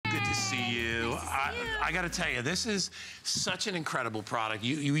to see you. I got to tell you, this is such an incredible product.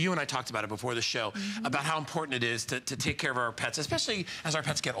 You and I talked about it before the show, about how important it is to take care of our pets, especially as our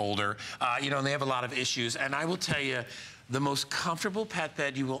pets get older, you know, and they have a lot of issues. And I will tell you, the most comfortable pet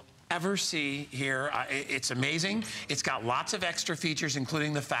bed you will ever see here. It's amazing. It's got lots of extra features,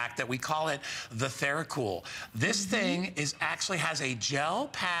 including the fact that we call it the TheraCool. This thing actually has a gel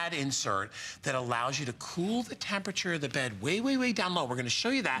pad insert that allows you to cool the temperature of the bed way, way, way down low. We're going to show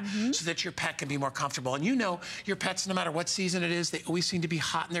you that so that your pet can be more comfortable. And you know, your pets, no matter what season it is, they always seem to be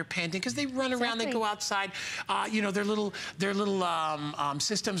hot and they're panting because they run around, they go outside. You know, their little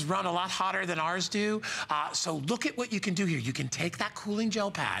systems run a lot hotter than ours do. So look at what you can do here. You can take that cooling gel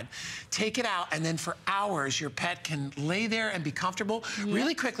pad, take it out, and then for hours your pet can lay there and be comfortable.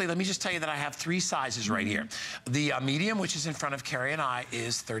 Really quickly, let me just tell you that I have 3 sizes right here. The medium, which is in front of Carrie and I,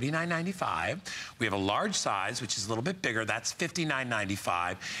 is $39.95. We have a large size, which is a little bit bigger. That's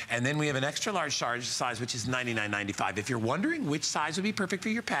 $59.95. And then we have an extra large size, which is $99.95. If you're wondering which size would be perfect for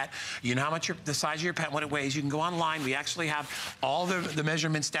your pet, you know how much the size of your pet, what it weighs, you can go online. We actually have all the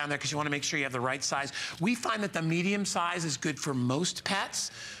measurements down there because you want to make sure you have the right size. We find that the medium size is good for most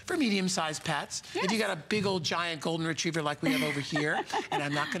pets, for medium-sized pets. If you got a big old giant golden retriever like we have over here, and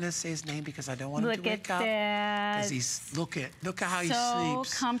I'm not going to say his name because I don't want him to wake up. Because he's look at how he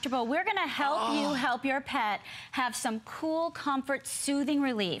sleeps. So comfortable. We're going to help you help your pet have some cool, comfort, soothing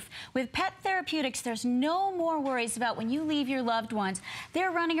relief. With petTherapeutics, there's no more worries about when you leave your loved ones.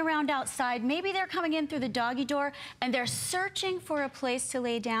 They're running around outside. Maybe they're coming in through the doggy door and they're searching for a place to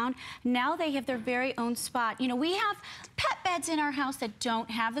lay down. Now they have their very own spot. You know, we have pet beds in our house that don't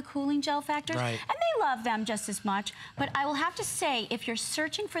have the cooling gel factors, and they love them just as much. But I will have to say, if you're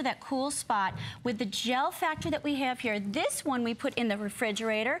searching for that cool spot, with the gel factor that we have here, this one we put in the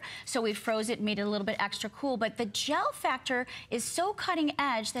refrigerator, so we froze it and made it a little bit extra cool. But the gel factor is so cutting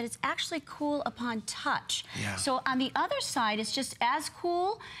edge that it's actually cool upon touch. So on the other side, it's just as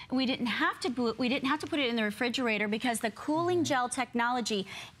cool. We didn't have to put it in the refrigerator because the cooling gel technology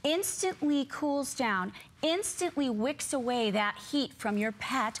instantly cools down, instantly wicks away that heat from your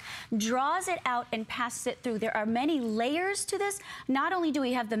pet, draws it out and passes it through. There are many layers to this. Not only do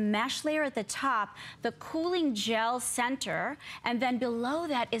we have the mesh layer at the top, the cooling gel center, and then below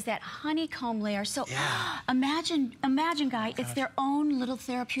that is that honeycomb layer. So imagine, Guy, it's their own little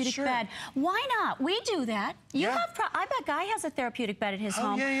therapeutic bed. Why not? We do that. You have, I bet Guy has a therapeutic bed at his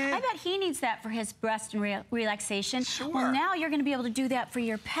home. I bet he needs that for his rest and relaxation. Well, now you're going to be able to do that for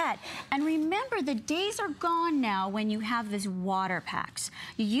your pet. And remember, the days are gone now when you have these water packs.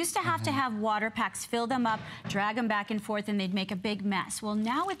 You used to have to have water packs, fill them up, drag them back and forth, and they'd make a big mess. Well,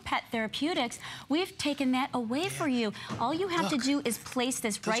 now with petTherapeutics, we've taken that away for you. All you have to do is place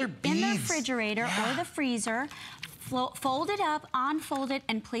this right in the refrigerator or the freezer, fold it up, unfold it,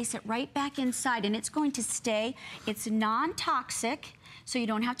 and place it right back inside, and it's going to stay. It's non-toxic, so you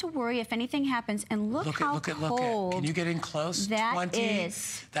don't have to worry if anything happens. And look how cold. Can you get in close? That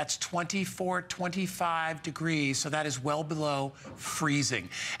is. That's 24, 25 degrees, so that is well below freezing.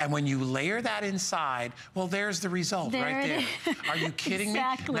 And when you layer that inside, well, there's the result right there. Are you kidding me?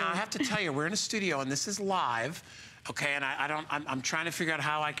 Now, I have to tell you, we're in a studio, and this is live. Okay, and I'm trying to figure out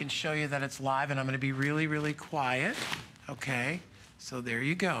how I can show you that it's live, and I'm going to be really, really quiet. Okay, so there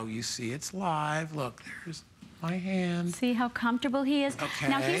you go. You see it's live. Look, there's my hand. See how comfortable he is?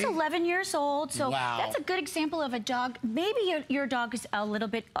 Now, he's 11 years old, so that's a good example of a dog. Maybe your dog is a little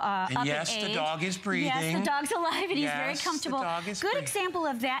bit up in age. Yes, the dog is breathing. Yes, the dog's alive and he's very comfortable. The dog is good example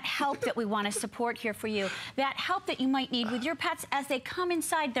of that help that we want to support here for you. That help that you might need with your pets as they come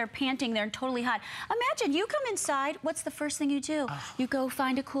inside, they're panting, they're totally hot. Imagine you come inside, what's the first thing you do? You go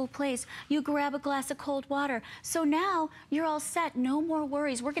find a cool place. You grab a glass of cold water. So now you're all set, no more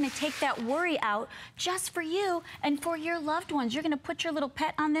worries. We're going to take that worry out just for you and for your loved ones. You're going to put your little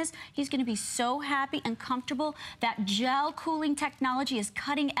pet on this. He's going to be so happy and comfortable. That gel cooling technology is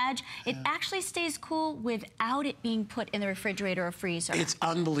cutting edge. It actually stays cool without it being put in the refrigerator or freezer. It's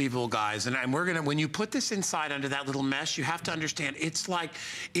unbelievable, guys. And we're going to, when you put this inside under that little mesh, you have to understand it's like,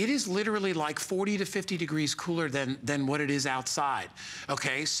 it is literally like 40 to 50 degrees cooler than what it is outside.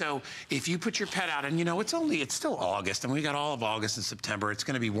 Okay, so if you put your pet out, and you know, it's still August, and we got all of August and September. It's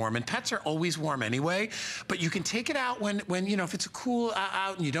going to be warm, and pets are always warm anyway, but you can take it out when you know, if it's a cool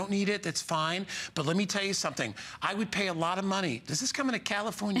out and you don't need it, that's fine. But let me tell you something. I would pay a lot of money. Does this come in a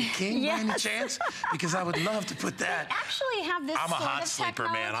California King by any chance? Because I would love to put that. We actually have this I'm a hot sleeper,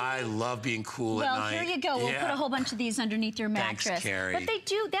 man. I love being cool at night. Well, here you go. We'll put a whole bunch of these underneath your mattress. Thanks, Carrie. But they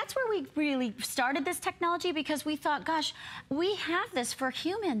do, that's where we really started this technology, because we thought, gosh, we have this for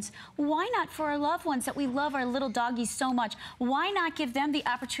humans. Why not for our loved ones that we love, our little doggies so much? Why not give them the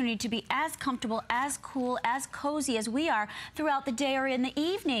opportunity to be as comfortable, as cool, as cozy as we are throughout the day or in the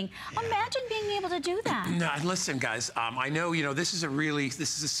evening? Imagine being able to do that. No, listen, guys, I know, you know, this is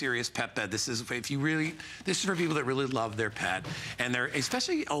a serious pet bed. This is, this is for people that really love their pet, and they're,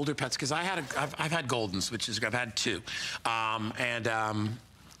 especially older pets, because I've had Goldens, which is, I've had 2.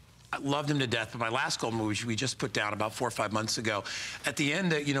 I loved him to death, but my last Golden, which we just put down about 4 or 5 months ago, at the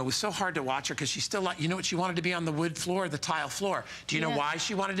end, you know, it was so hard to watch her because she still, you know what, she wanted to be on the wood floor, the tile floor. Do you know why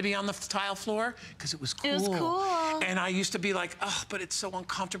she wanted to be on the tile floor? Because it was cool. It was cool. And I used to be like, oh, but it's so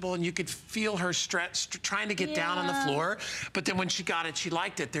uncomfortable, and you could feel her trying to get down on the floor. But then when she got it, she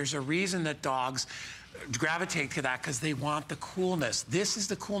liked it. There's a reason that dogs gravitate to that, because they want the coolness. This is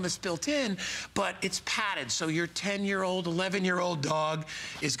the coolness built in, but it's padded. So your 10-year-old, 11-year-old dog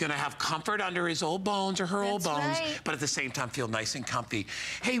is going to have comfort under his old bones or her old bones, but at the same time feel nice and comfy.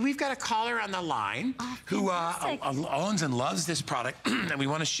 Hey, we've got a caller on the line who owns and loves this product, and we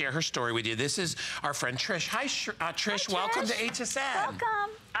want to share her story with you. This is our friend Trish. Hi, Trish. Welcome to HSN.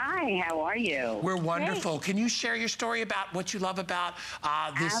 Welcome. Hi, how are you? We're wonderful. Great. Can you share your story about what you love about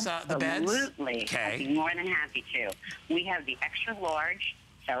the beds? Absolutely. Okay. I'd be more than happy to. We have the extra large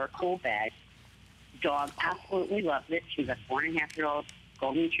TheraCool bed. Dog absolutely loves it. She's a 4.5-year-old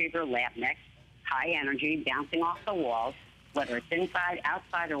golden retriever lab mix, high energy, bouncing off the walls, whether it's inside,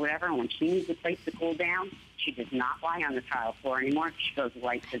 outside, or whatever. And when she needs a place to cool down, she does not lie on the tile floor anymore. She goes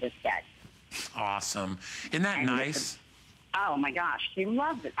right to this bed. Awesome. Isn't that nice? Oh, my gosh. She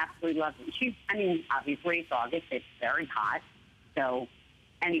loves it. Absolutely loves it. I mean, obviously, it's August. It's very hot. So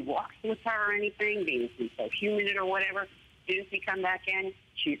any walks with her or anything, being so humid or whatever, as soon as we come back in,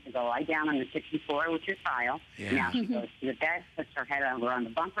 she used to go lie down on the kitchen floor, which is tile. Yeah. Now she goes to the bed, puts her head over on the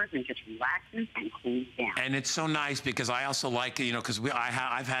bumpers, and just relaxes and cools down. And it's so nice because I also like, you know, because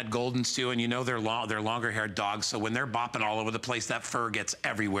I've had Goldens too, and you know they're longer-haired dogs, so when they're bopping all over the place, that fur gets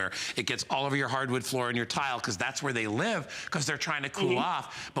everywhere. It gets all over your hardwood floor and your tile, because that's where they live, because they're trying to cool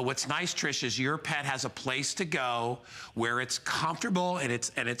off. But what's nice, Trish, is your pet has a place to go where it's comfortable and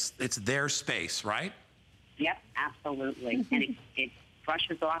it's their space, right? Yep, absolutely. And it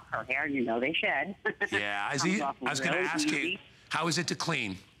brushes off her hair. You know they shed. Yeah, I was going to ask you, how is it to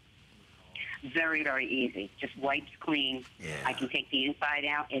clean? Very, very easy. Just wipes clean. Yeah. I can take the inside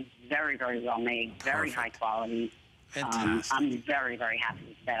out. It's very, very well made. Very high quality. Fantastic. I'm very, very happy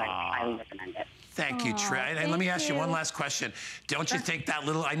with that. I highly recommend it. Thank you, Trey. And let me ask you one last question. Don't you think that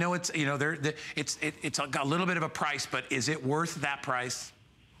little, I know it's, you know, it's got a little bit of a price, but is it worth that price?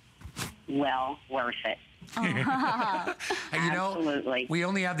 Well, worth it. And you know, absolutely. We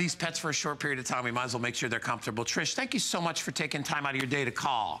only have these pets for a short period of time. We might as well make sure they're comfortable. Trish, thank you so much for taking time out of your day to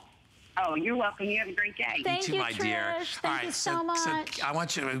call. Oh, you're welcome. You have a great day. Thank you, my dear. Thank you so much. So I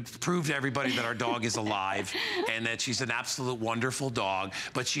want you to prove to everybody that our dog is alive and that she's an absolute wonderful dog,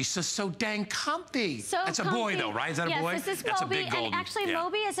 but she's just so dang comfy. So That's a boy, though, right? Is that a boy? Yes, this is That's Moby, a big golden. and actually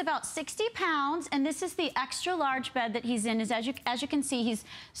Moby is about 60 pounds, and this is the extra large bed that he's in. As you can see, he's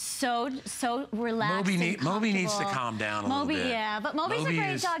so relaxed. Moby needs to calm down a little bit. Yeah, but Moby's a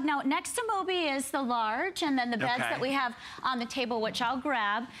great dog. Now, next to Moby is the large, and then the beds that we have on the table, which I'll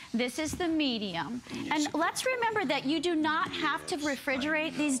grab. This is the medium. And let's remember that you do not have to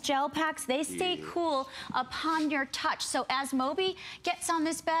refrigerate these gel packs. They stay cool upon your touch. So as Moby gets on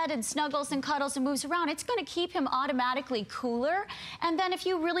this bed and snuggles and cuddles and moves around, it's going to keep him automatically cooler. And then if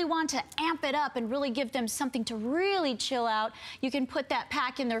you really want to amp it up and really give them something to really chill out, you can put that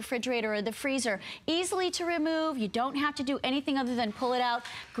pack in the refrigerator or the freezer. Easily to remove. You don't have to do anything other than pull it out.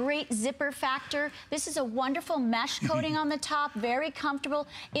 Great zipper factor. This is a wonderful mesh coating on the top. Very comfortable.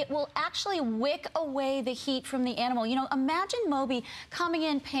 It will actually wick away the heat from the animal. You know, imagine Moby coming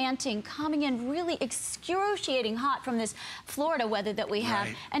in panting, coming in really excruciating hot from this Florida weather that we have.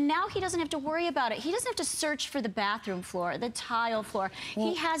 And now he doesn't have to worry about it. He doesn't have to search for the bathroom floor, the tile floor. Well,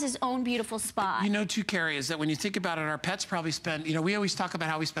 he has his own beautiful spot. You know, too, Carrie, is that when you think about it, our pets probably spend, you know, we always talk about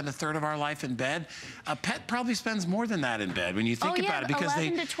how we spend a third of our life in bed. A pet probably spends more than that in bed when you think about it, because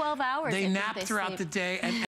 11 to 12 hours. They nap throughout the day. And